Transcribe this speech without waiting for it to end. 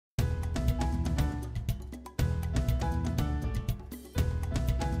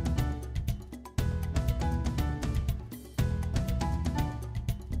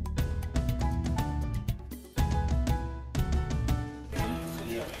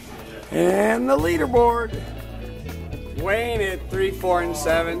And the leaderboard, Wayne at 3, 4, and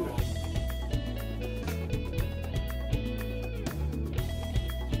 7.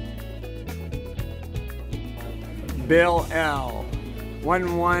 Bill L,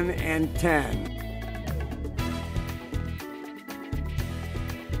 1, 1, and 10.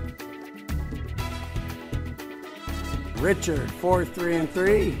 Richard, 4, 3, and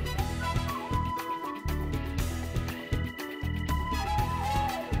 3.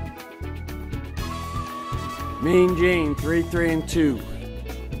 Mean Gene, 3, 3, and 2.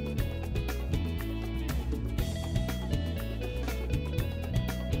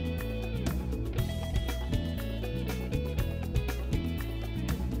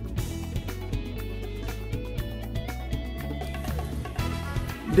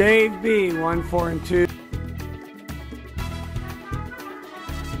 Dave B, 1, 4, and 2.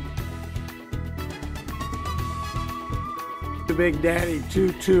 Big Daddy,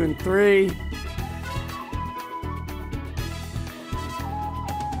 2, 2, and 3.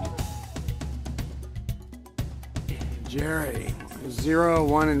 Jerry, 0,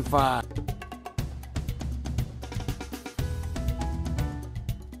 1, and 5.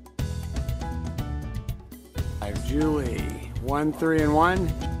 Julie, 1, 3, and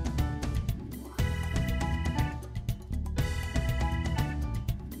 1.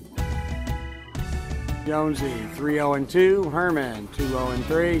 Jonesy, 3, 0, and 2. Herman, 2, 0, and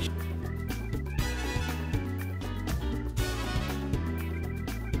 3.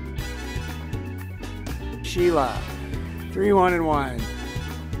 Sheila, 3, 1, and 1.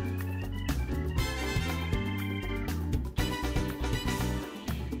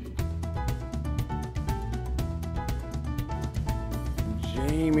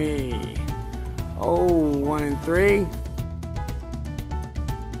 Jamie, 0, 1, and 3.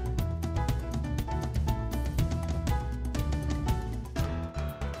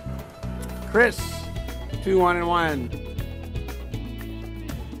 Chris, 2, 1, and 1.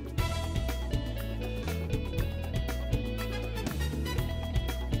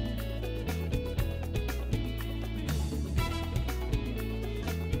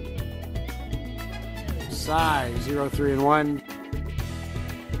 Cy, 0, 3, and 1.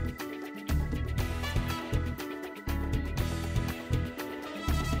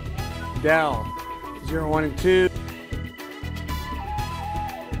 Dell, 0, 1, and 2.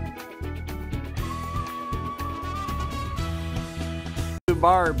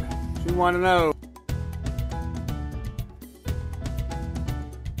 Barb, 2, 1, and 0.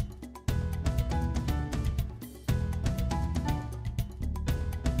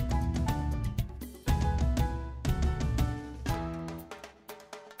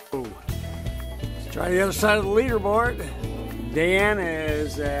 Let's try the other side of the leaderboard. Dan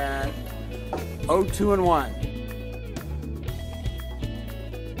is at 0, 2, and 1.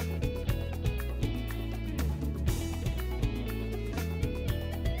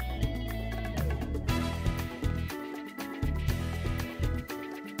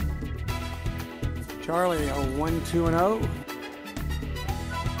 Charlie, 1, 2, and 0.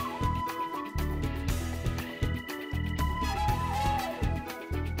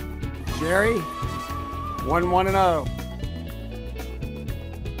 Jerry, 1, 1, and 0.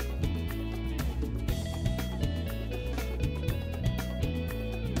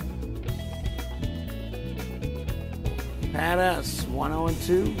 Pat S, 1, 0, and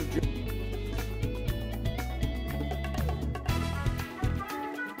 2.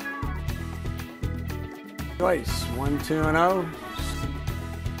 Joyce, 1, 2, and 0.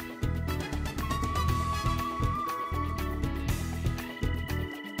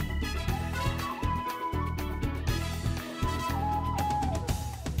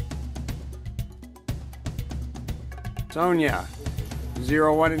 Sonia,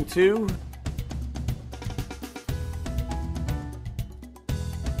 0, 1, and 2.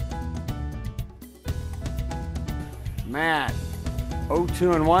 Matt, 0,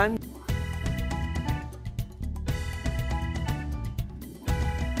 2, and 1.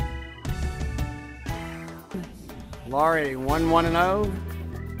 Laurie, 1, 1, and 0.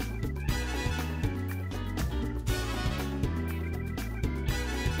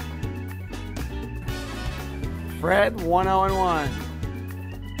 Fred, 1, 0, and 1.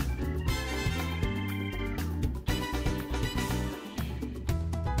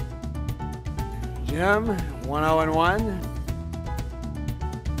 Jim, 1, 0, and 1.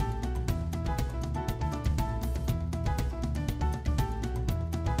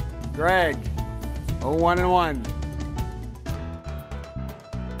 Greg, 0, 1, and 1.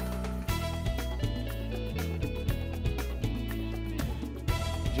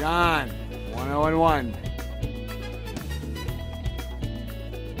 John, 1, 0, and 1.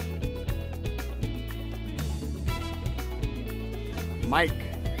 Mike,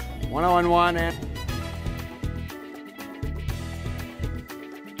 1-0-1, and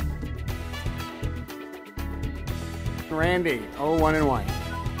Randy, 0-1-1.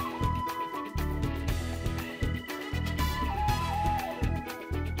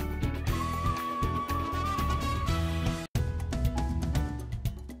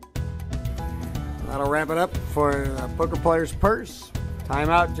 That'll wrap it up for the Poker Player's Purse.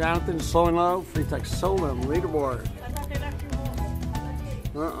 Timeout, Jonathan, slow and low. Free text holdem, leaderboard.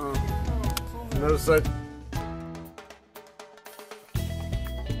 No such.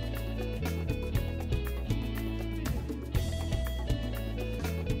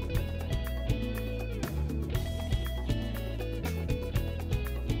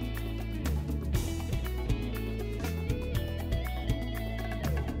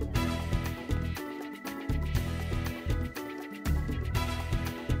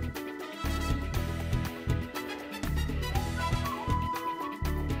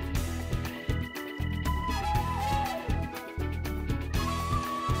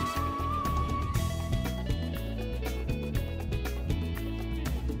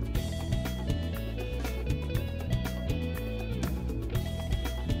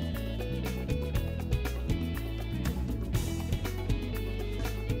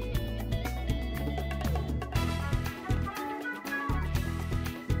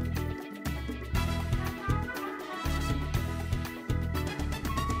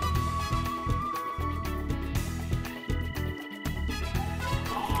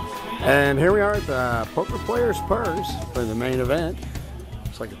 And here we are at the Poker Player's Purse for the main event.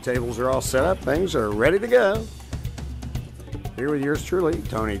 Looks like the tables are all set up. Things are ready to go. Here with yours truly,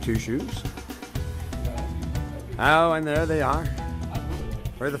 Tony Two Shoes. Oh, and there they are.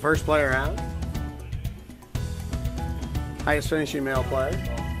 We're the first player out. Highest finishing male player.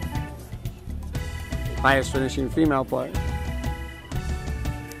 Highest finishing female player.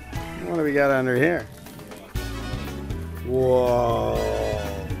 What do we got under here? Whoa.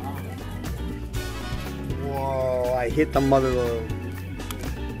 Whoa, I hit the mother load.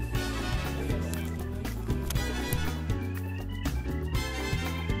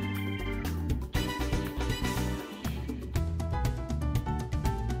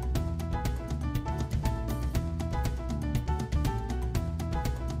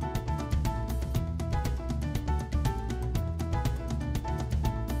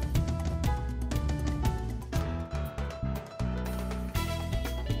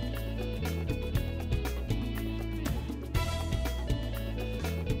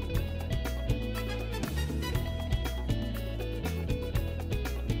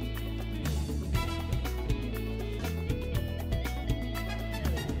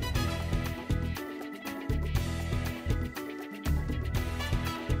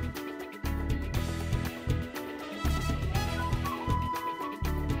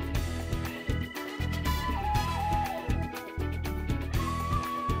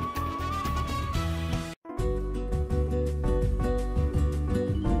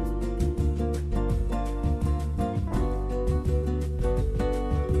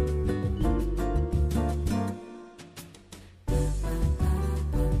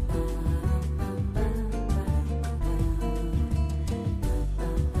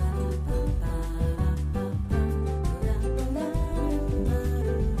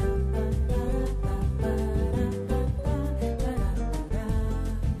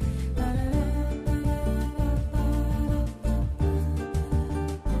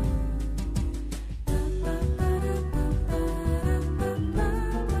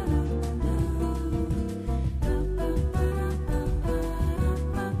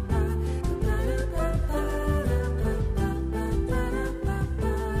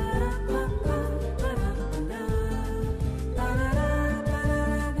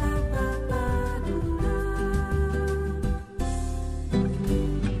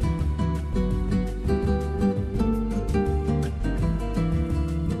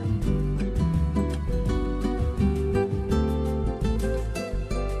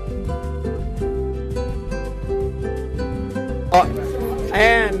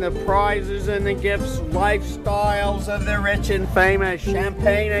 And the prizes and the gifts, lifestyles of the rich and famous,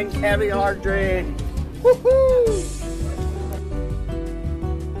 champagne and caviar drink. Woohoo!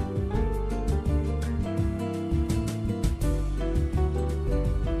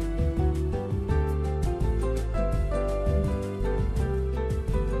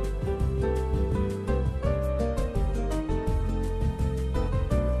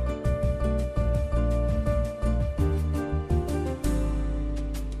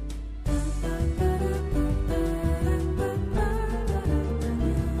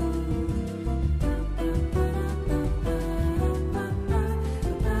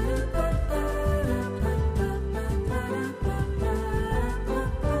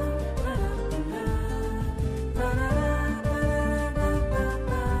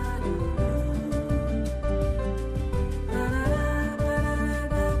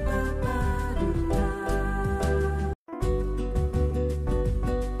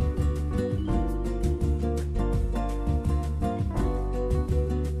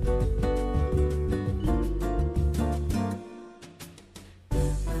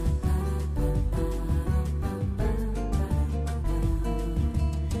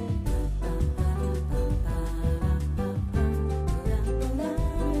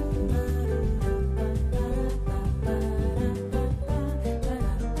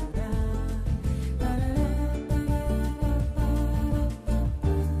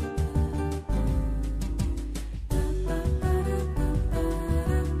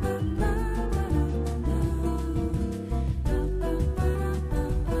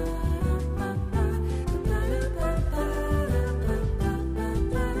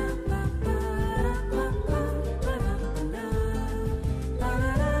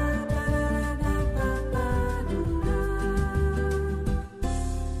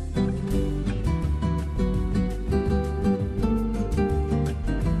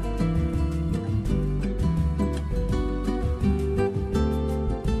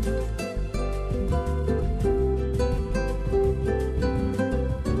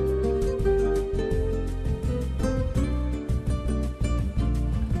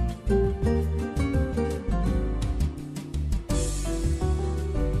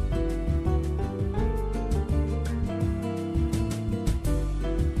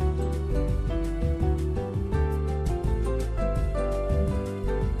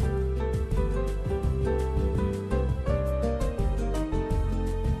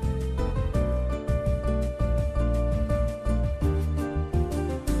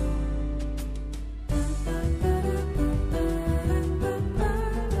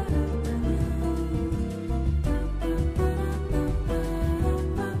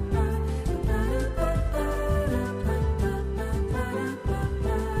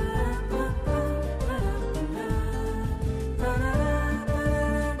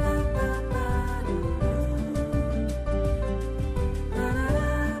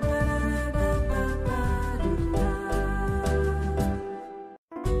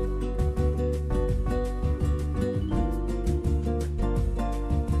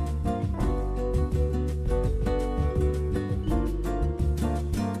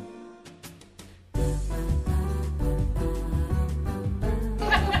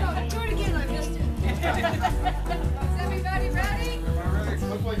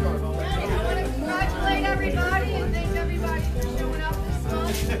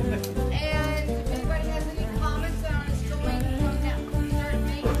 And if anybody has any comments on his Doint from that start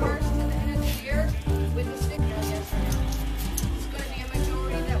May 1st to the end of the year with the stick, yes or no? It's going to be a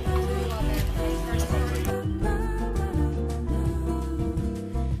majority that will really love it.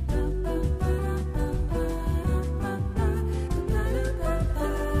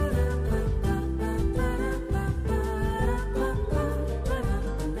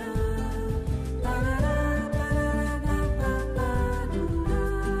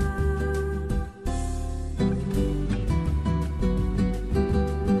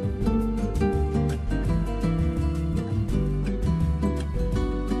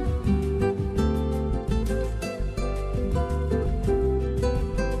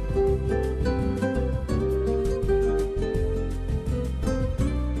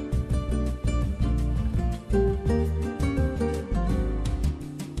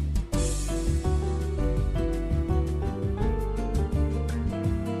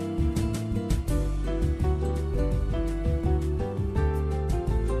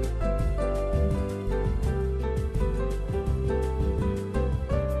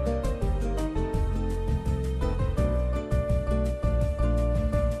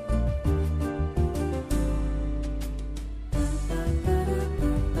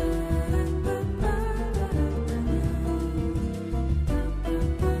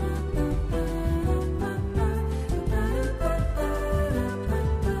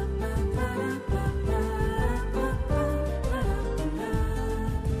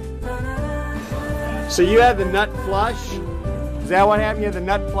 So you had the nut flush? Is that what happened? You had the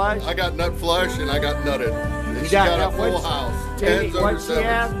nut flush? I got nut flush and I got nutted. And she got got a full house. Jamie, Tens over what'd she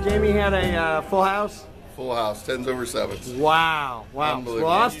have? sevens. Jamie had a full house? Full house. Tens over sevens. Wow. Wow. Unbelievable.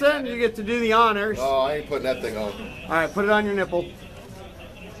 Well, Austin, you get to do the honors. Oh, I ain't putting that thing on. All right, put it on your nipple. All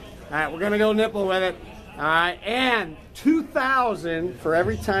right, we're going to go nipple with it. All right, and 2,000 for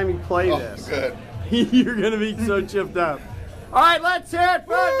every time you play this. Good. You're going to be so chipped up. All right, let's hear it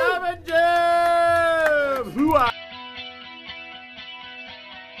for Dom and Jim! Hoo-ah!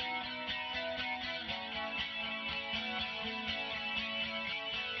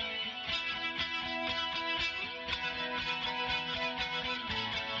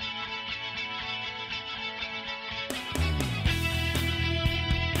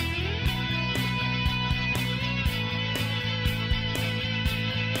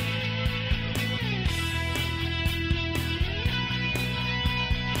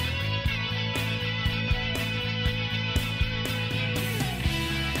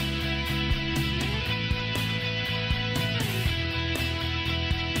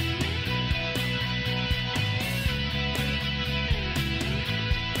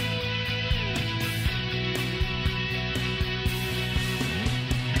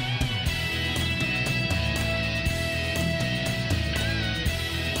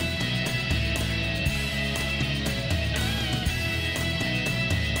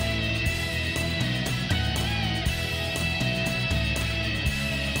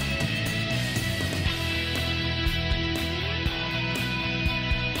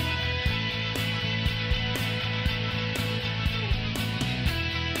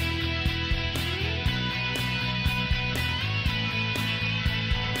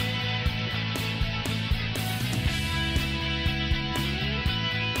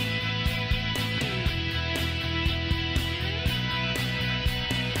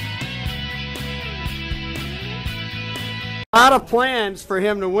 A lot of plans for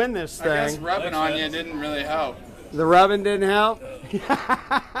him to win this thing. I guess rubbing on you didn't really help. The rubbing didn't help?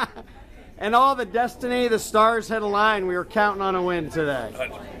 And all the destiny, the stars had aligned. We were counting on a win today.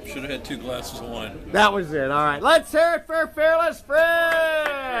 I should have had 2 glasses of wine. That was it. All right. Let's hear it for Fearless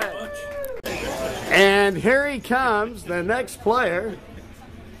Fred. And here he comes, the next player.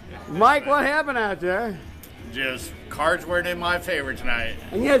 Mike, what happened out there? Just cards weren't in my favor tonight.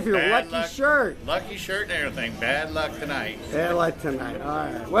 And you have your Bad lucky luck. shirt. Lucky shirt and everything. Bad luck tonight. Bad luck tonight. All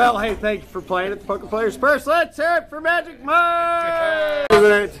right. Well, hey, thank you for playing at the Poker Players Purse. Let's hear it for Magic Mike.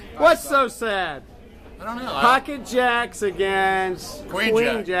 What's so sad? I don't know. Pocket Jacks against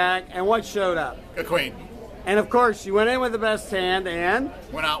Queen Jack. And what showed up? A queen. And of course, you went in with the best hand and...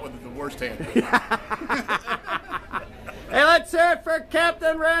 Went out with the worst hand. Hey, let's hear it for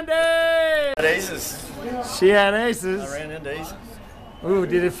Captain Randy! Aces. She had aces. I ran into aces. Ooh,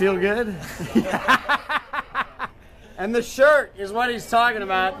 did it feel good? And the shirt is what he's talking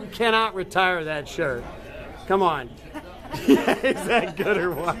about. You cannot retire that shirt. Come on. Is that good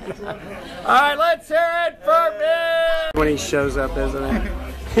or what? All right, let's hear it for me! When he shows up, isn't it?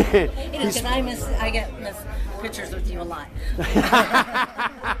 It is, because I get miss pictures with you a lot.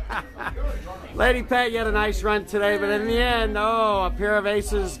 Lady Pat, you had a nice run today, but in the end, oh, a pair of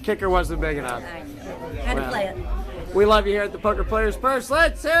aces, kicker wasn't big enough. Had to play it. We love you here at the Poker Players First.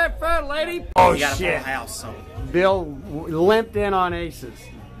 Let's hear it for Lady. Oh, shit. House, so. Bill limped in on aces.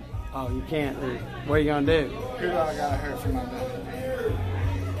 Oh, you can't. What are you going to do? Here's what I got hurt from my dad.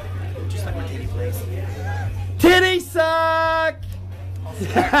 Just like my titty place. Titty suck!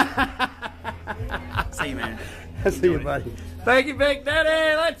 See you, man. See you, buddy. Thank you, Big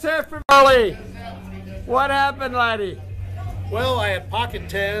Daddy. Let's hear it for Molly. What happened, lady? Well, I had pocket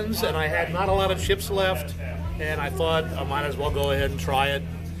tens and I had not a lot of chips left, and I thought I might as well go ahead and try it.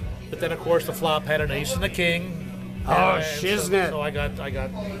 But then, of course, the flop had an ace and a king. Oh, And shiznit. So I got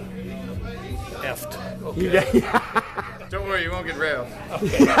effed. Okay. Don't worry, you won't get railed.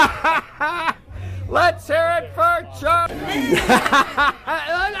 Let's hear it for Charlie.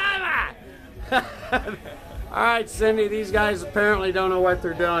 All right, Cindy, these guys apparently don't know what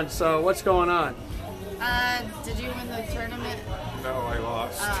they're doing, so what's going on? Did you win the tournament? No, I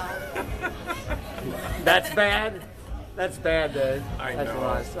lost. That's bad? That's bad, Dave. I That's know.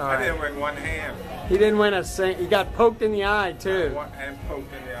 lost. All I right. didn't win one hand. He didn't win a cent. He got poked in the eye, too. One hand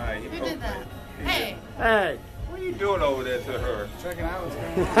poked in the eye. He Who poked did that? me. Hey. Hey. What are you doing over there to her? Checking out what's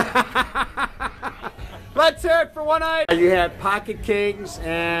going on. Let's hear it for one eye. You had pocket kings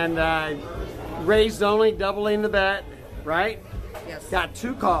and raised only, doubling the bet, right? Yes. Got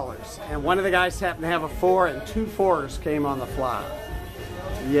two callers, and one of the guys happened to have a 4, and 2 4s came on the flop.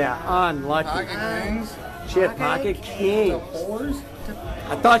 Yeah, unlucky. Pocket kings. Shit, pocket kings. Fours.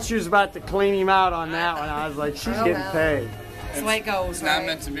 I thought she was about to clean him out on that one. I was like, she's getting paid. That's the way it goes, It's not right?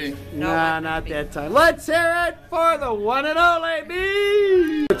 meant to be. Nah, not that time. Let's hear it for the one and only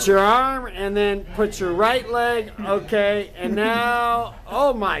B. Put your arm and then put your right leg. Okay, and now,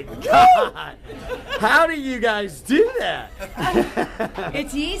 oh my God. How do you guys do that?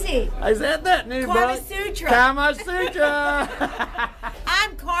 It's easy. Is that new Kama book? Sutra. Kama Sutra.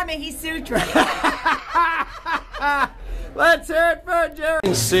 I'm Karma, he's Sutra. Let's hear it for Jerry.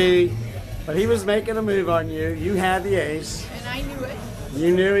 See, but he was making a move on you. You had the ace. And I knew it.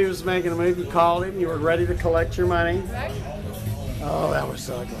 You knew he was making a move. You called him. You were ready to collect your money. Right? Oh, that was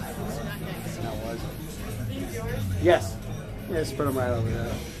ugly. That was. Yes. Yes, put him right over there.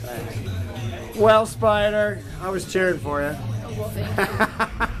 Thanks. Well, Spider, I was cheering for you.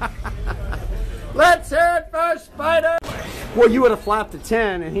 Let's hear it for Spider. Well, you would have flopped a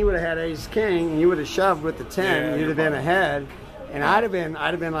 10, and he would have had ace king, and you would have shoved with the 10. Yeah, You'd have been ahead, and I'd have been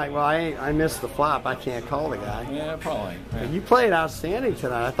like, well, I missed the flop. I can't call the guy. Yeah, probably. Yeah. You played outstanding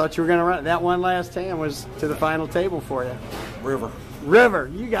tonight. I thought you were going to run. That one last hand was to the final table for you. River. River.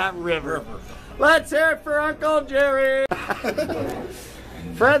 You got River. Let's hear it for Uncle Jerry.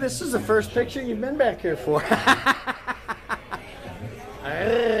 Fred, this is the first picture you've been back here for.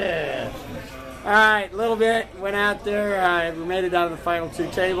 All right, a little bit. Went out there. We made it down to the final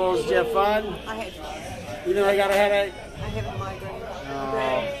 2 tables. Did you have fun? I had, Even though I got a headache? I have a migraine.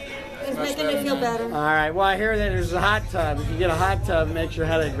 Oh. It's making me feel better. All right. Well, I hear that there's a hot tub. If you get a hot tub, it makes your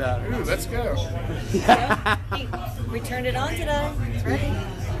headache better. Ooh, let's go. We turned it on today. It's ready.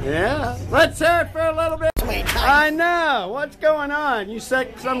 Yeah. Let's hear it for a little bit. I know. What's going on? You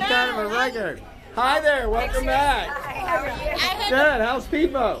set some kind of a record. Hi there. Welcome back. Good. How's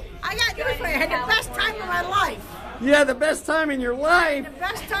Peepo? I got news for you. I had the best time of my life. You had the best time in your life. The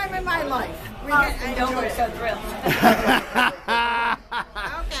best time in my life. Don't look so thrilled.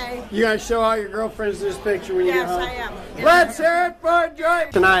 Okay. You gotta show all your girlfriends this picture when you Yes, get home. I am. Let's hear it for Joy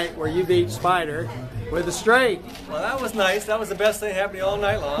tonight, where you beat Spider with a straight. Well, that was nice. That was the best thing happening all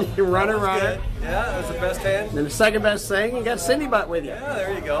night long. You run That it, was run good. it. Yeah, that was the best hand. And the second best thing, you got Cindy Butt with you. Yeah,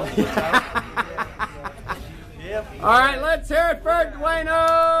 there you go. Yep. All right, let's hear it for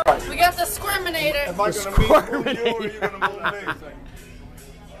Dueno. We got the Squirminator. Am I going to move you or are you going to move me?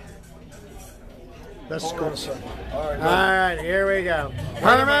 That's Hold on a second. All right. All right, here we go.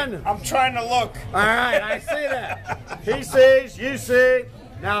 Herman. I'm trying to look. All right, I see that. He sees, you see.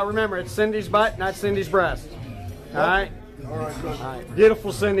 Now remember, it's Cindy's butt, not Cindy's breast. All right? All right, good. All right.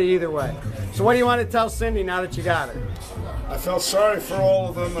 Beautiful Cindy either way. So what do you want to tell Cindy now that you got her? I felt sorry for all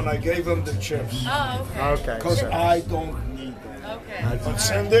of them and I gave them the chips. Oh, okay. Okay. Because I don't need them. Okay. But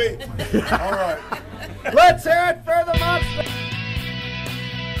Cindy, all right. Let's hear it for the monster.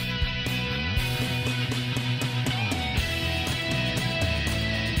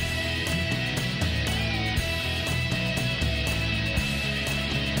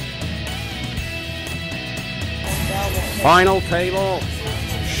 Final table,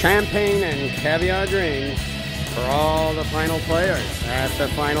 champagne and caviar drinks for all the final players at the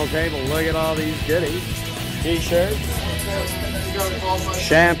final table. Look at all these goodies. T-shirts,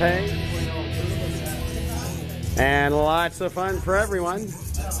 champagne, And lots of fun for everyone.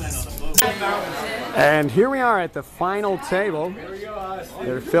 And here we are at the final table.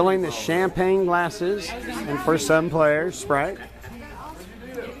 They're filling the champagne glasses, and for some players, Sprite.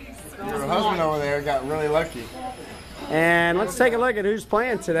 Your husband over there got really lucky. And let's take a look at who's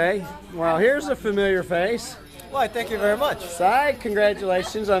playing today. Well, here's a familiar face. Why, thank you very much. Si,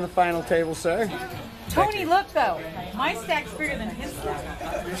 congratulations on the final table, sir. Tony, look though. My stack's bigger than his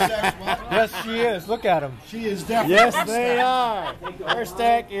stack. Yes, she is. Look at him. She is definitely. Yes, they are. Her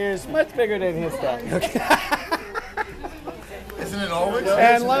stack is much bigger than his stack. Isn't it always?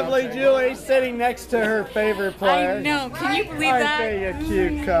 And lovely Julie sitting next to her favorite player. I know. Can you believe Aren't that? they a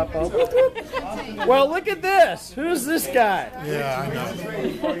cute couple? Well, look at this. Who's this guy? Yeah, I know.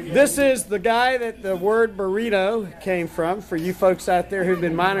 This is the guy that the word burrito came from, for you folks out there who've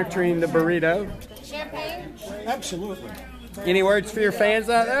been monitoring the burrito. Champagne? Absolutely. Any words for your fans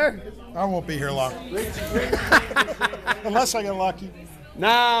out there? I won't be here long. Unless I get lucky.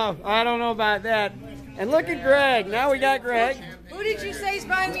 No, I don't know about that. And look at Greg. Now we got Greg. Who did you say is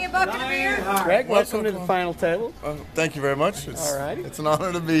buying me a bucket of beer? Greg, welcome to the final table. Thank you very much. All right. It's an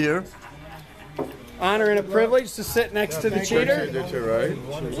honor to be here. Honor and a privilege to sit next to the cheater. Right?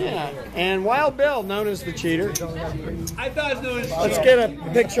 Yeah. And Wild Bill, known as the cheater. I thought it was. Let's get a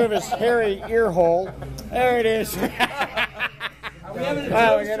picture of his hairy ear hole. There it is. Wow,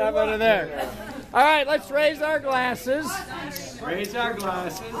 we get up under there. All right, let's raise our glasses. Raise our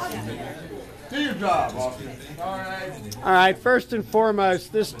glasses. Do your job, Austin. All right, first and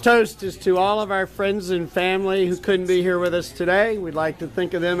foremost, this toast is to all of our friends and family who couldn't be here with us today. We'd like to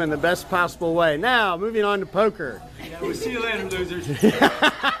think of them in the best possible way. Now, moving on to poker. Yeah, we'll see you later, losers.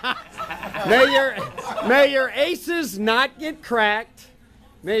 May your aces not get cracked.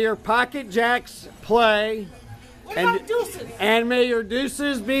 May your pocket jacks play. And may your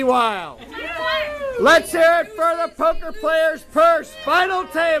deuces be wild. Let's hear it for the Poker Players Purse final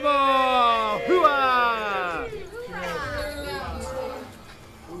table. Hooah!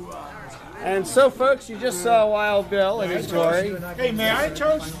 And so, folks, you just saw Wild Bill in his glory. Hey, may I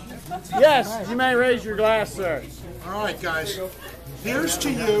toast? Yes, you may raise your glass, sir. All right, guys. Here's to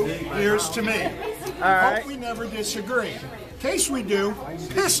you, here's to me. All right. Hope we never disagree. In case we do,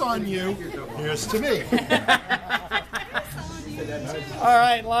 piss on you, here's to me. All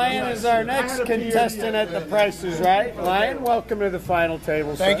right, Lion is our next contestant at The Price is Right. Lion, welcome to the final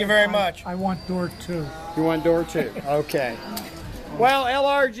table, sir. Thank you very much. I want door 2. You want door 2? Okay. Well,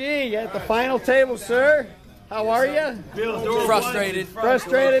 LRG at the final table, sir. How are you? Frustrated.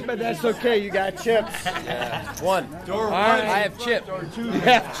 Frustrated, but that's okay. You got chips. One. All right. I have chip. You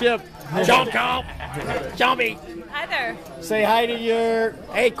have chip. Chomp, chomp. Chompy. Hi there. Say hi to your...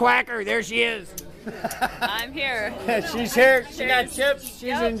 Hey, Quacker. There she is. I'm here. She's here. She got chips.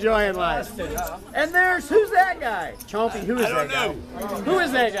 She's enjoying life. And there's... Who's that guy? Chompy, who is that guy? Who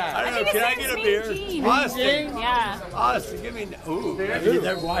is that guy? I don't know. Can I get a beer? Austin. Yeah. Austin, give me. Ooh.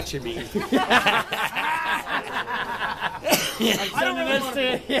 They're watching me.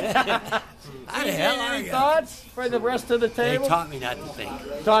 Any thoughts for the rest of the table? They taught me not to think.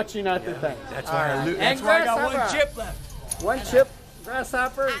 Taught you not to think. That's why Right. that's why I got one chip left. One chip,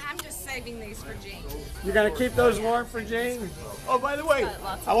 Grasshopper. I'm just saving these for Jean. You're going to keep those warm for Jane? Oh, by the way,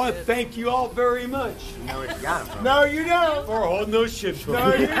 I want to thank you all very much. You know where you got them from. No, you don't. For holding those chips for me.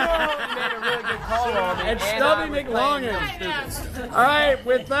 No, you don't. You made a really good call on me. And Stubby McLongan. All right,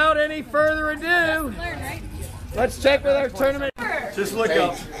 without any further ado, let's check with our tournament. Just look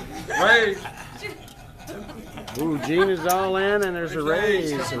up. Raise. Ooh, Gene is all in, and there's a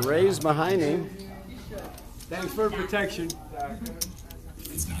raise behind him. Thanks for protection.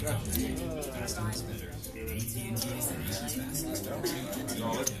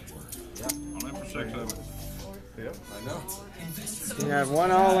 You have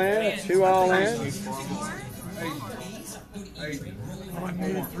one all in, two all in. I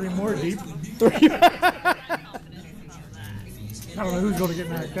needed 3 more deep. I don't know who's going to get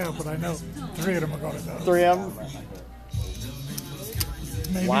knocked out, but I know 3 of them are going to die. 3 of them.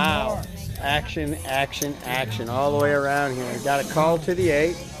 Maybe Wow. more. Action, action, action all the way around here. Got a call to the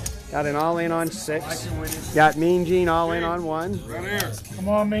 8. Got an all in on 6. Got Mean Gene all in on 1. Come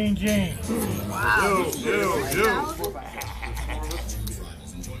on, Mean Gene.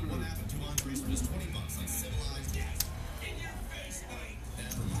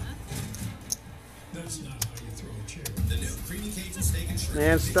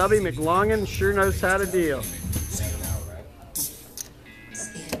 Man, Stubby McLongan sure knows how to deal.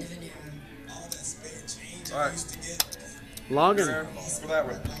 Longan,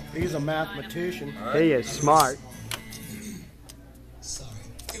 He's a mathematician. he is smart.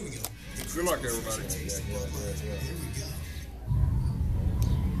 Good luck, everybody.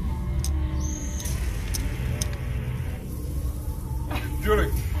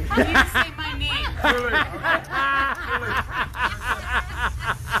 Julie. I need to say my name.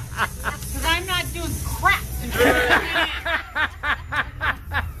 Because I'm not doing crap.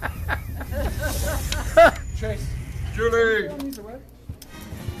 Chase. Julie.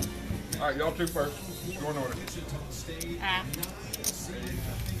 All right, y'all two first. Go in order.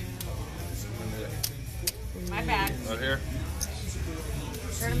 My bad. Right here.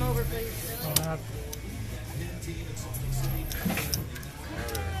 Turn him over, please.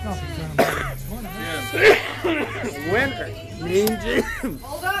 Winner. Mean Gene.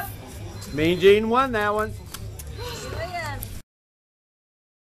 Hold up. Mean Gene won that one.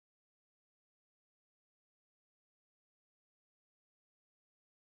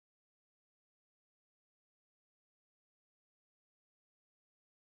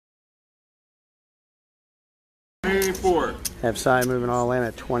 Have Cy moving all in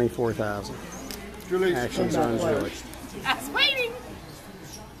at 24,000. Julie. Actions on Julie. I was waiting.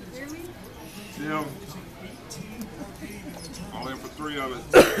 Jim. All in for 3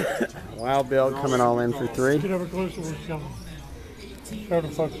 of it. Wild Bill coming all in for 3. Get over closer, we're showing. Show the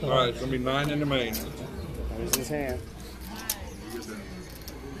fuck All right, it's going to be 9 in the main. There's his hand.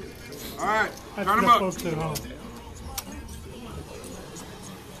 All right, That's turn the them up. folks at home.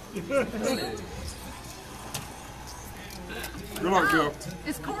 Good luck, Joe.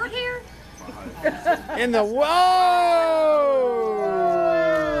 Is Cord here? In the whoa!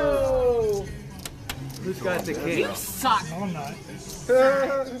 Who's got the king? You suck. No, I'm not.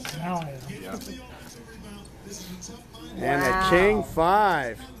 Now I am. And the King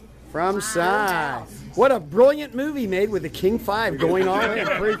 5 from Cy. What a brilliant movie made with the King 5 going all in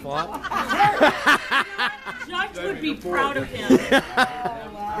pre-flop. Judge would be proud of him.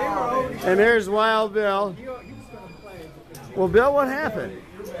 And there's Wild Bill. Well, Bill, what happened?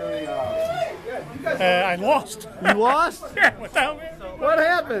 I lost. You lost? Yeah, without me. What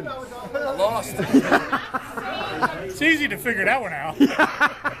happened? I lost. It's easy to figure that one out.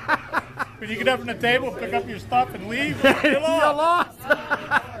 When you get up from the table, pick up your stuff, and leave, You lost.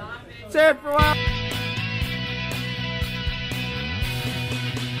 Say it for a while.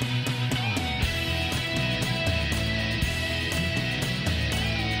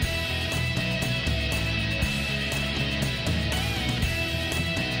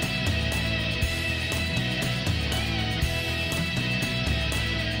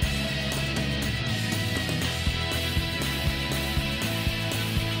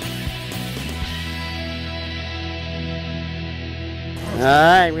 All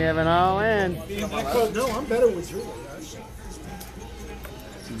right, we have an all in. No, I'm better with you.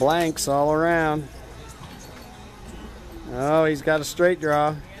 Blanks all around. Oh, he's got a straight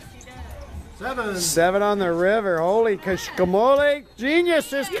draw. 7 on the river. Holy kashkamole.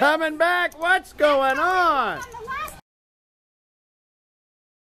 Genius is coming back. What's going on?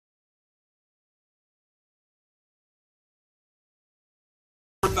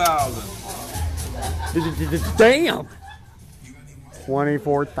 Damn.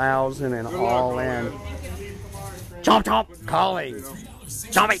 24,000 and all in. Chomp chomp. Calling.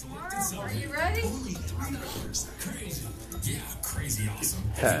 Chomp it. Are you ready?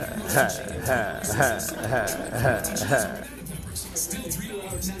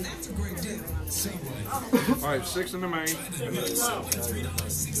 All right, 6 in the main.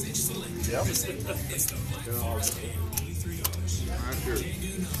 Yep.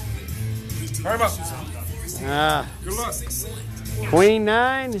 Hurry up. Good luck. Queen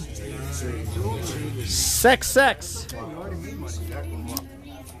 9. 6 6.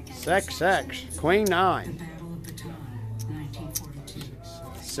 6 6. Queen 9.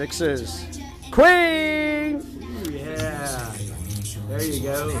 6s. Queen. Yeah. There you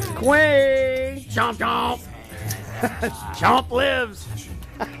go. Queen. Chomp chomp. Chomp lives.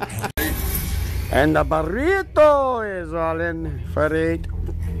 And the burrito is all in for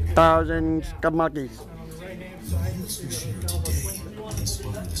 8,000 skamakis.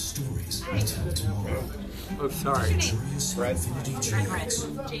 Oh, sorry. Fred.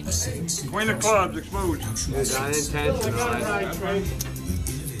 Queen of clubs exposed. It's unintentional.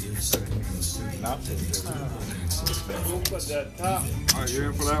 All right, you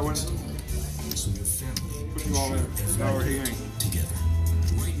in for that one? Put you all in. No, he ain't.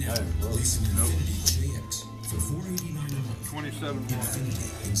 Nope. 27 more.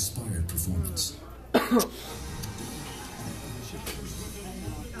 Inspired performance.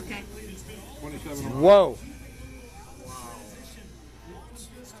 Okay. 27 more. Whoa.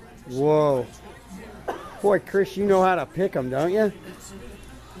 Whoa. Boy, Chris, you know how to pick them, don't you?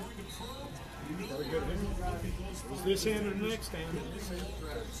 Is this hand or the next hand?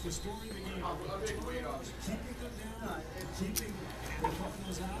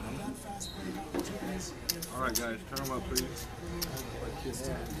 All right, guys, turn them up, please.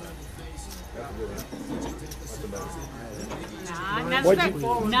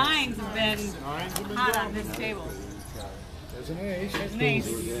 Nines have been hot on this table. There's an ace. There's an ace.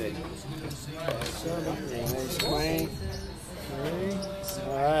 Ace, queen.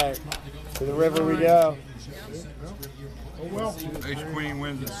 All right, to the river we go. Oh well. Ace queen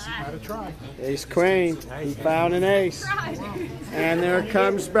wins it. Gotta try. Ace queen. He found an ace. And there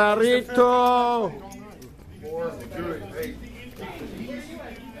comes Barrito. 4, 2, 8.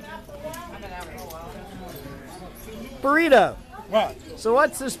 Burrito. What? So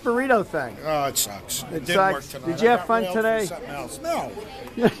what's this burrito thing? Oh, it sucks. It didn't sucks. work tonight. Did you have I got fun railed today? for something else. No.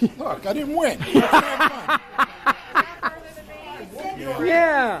 Look, I didn't win.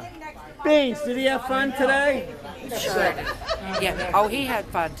 Yeah. Beans, did he have fun today? Sure. Yeah. Oh, he had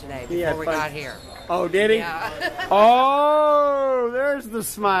fun today He had before we fun. got here. Oh, did he? Yeah. Oh, there's the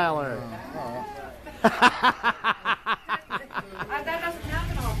smiler. That doesn't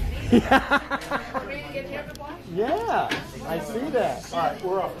happen often. Ready to get him to watch? Yeah, I see that. All right,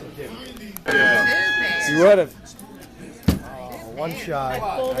 we're off to the kid. You would have. One shy.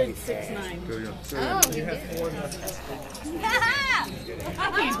 Folded 6-9.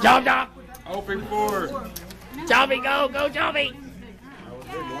 Jump, jump. Open 4. Joby, go, Joby.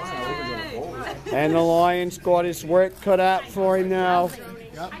 And the Lion's got his work cut out for him now.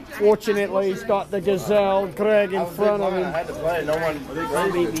 Fortunately, he's got the Gazelle Greg in front of I him. had to play. No one. All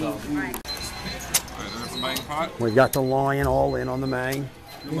right, that's the main pot. We got the Lion all in on the main.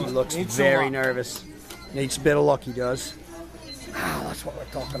 He looks very nervous. Needs a bit of luck, he does. Ah, that's what we're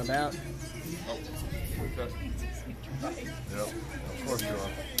talking about. Yep, of course you are.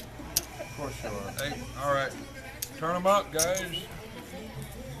 Of course you are. Hey, all right. Turn them up, guys.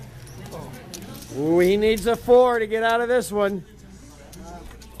 Ooh, he needs a 4 to get out of this one.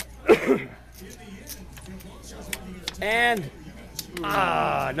 And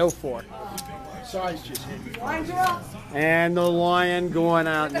no 4. Size just hit me. And the Lion going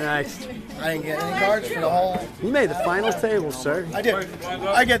out next. I didn't get any cards for the whole. You made the final table, sir. I did.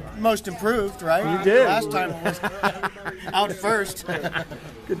 I get most improved, right? You did. Last time it was out first.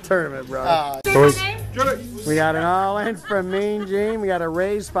 Good tournament, bro. What's We got an all-in from Mean Gene. We got a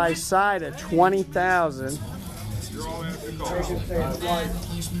raise by side at 20,000. You're all in if you call.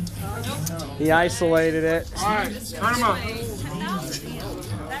 He isolated it. All right, turn them up.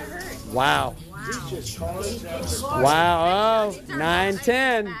 Wow. Wow. Oh,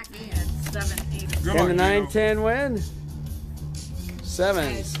 9-10. Good Can the luck, 9-10 win?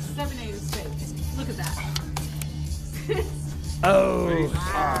 7. 7-8 is 6. Look at that. Oh.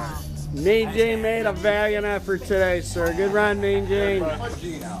 Mean Gene made a valiant effort today, sir. Good run, Mean Gene.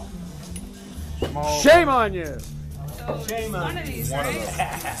 Shame on you. One of these,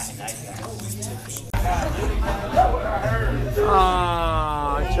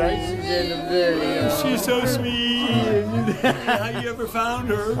 Aw, Tracy's in the video. She's so sweet. How you ever found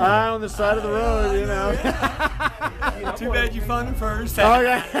her? On the side of the road, you know. Too bad you found her first.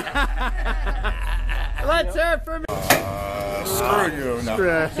 Okay. Let's hear it for me. Screw you. No.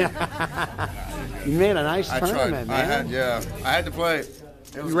 You made a nice I tried. tournament, man. I had to play.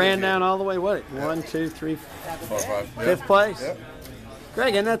 You ran down all the way, what? 1, 2, 3, 4, 5. 5th place? Yep.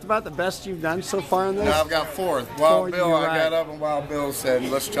 Greg, isn't that about the best you've done so far in this? Now I've got 4th. Fourth, Wild Bill, you're I right. got up and Wild Bill said,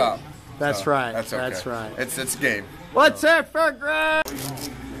 let's chop. That's right. That's okay. That's right. It's game. What's it for Greg?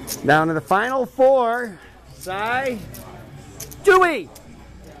 Down to the final 4. Cy. Dewey.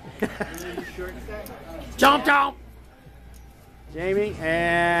 Jump, jump. Jamie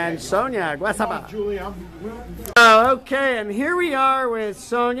and Sonia. What's up? Okay, and here we are with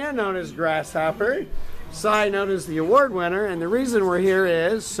Sonia, known as Grasshopper. Cy, known as the award winner. And the reason we're here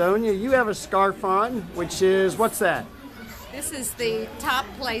is, Sonia, you have a scarf on, which is, what's that? This is the top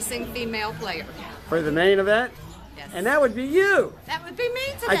placing female player. For the main event? Yes. And that would be you. That would be me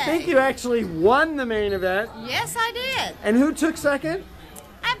today. I think you actually won the main event. Yes, I did. And who took second?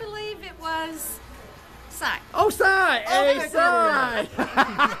 I believe it was Cy. Oh, Cy! Oh, Hey, Cy!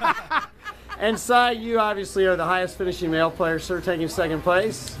 And Cy, you obviously are the highest finishing male player, sir, taking second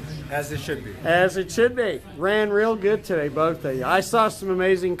place. As it should be. As it should be. Ran real good today, both of you. I saw some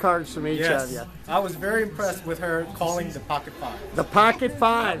amazing cards from each of you. I was very impressed with her calling the pocket 5. The pocket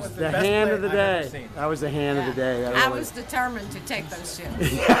 5s, was the the best hand play of the I've ever day. seen. That was the hand of the day. I was determined to take those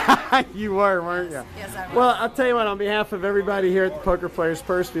ships. You were, weren't you? Yes, I was. Well, I'll tell you what, on behalf of everybody here at the Poker Players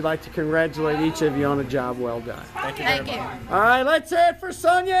Purse, we'd like to congratulate each of you on a job well done. Thank you. All right, let's hear it for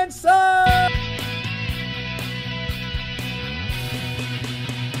Sonia and Cy!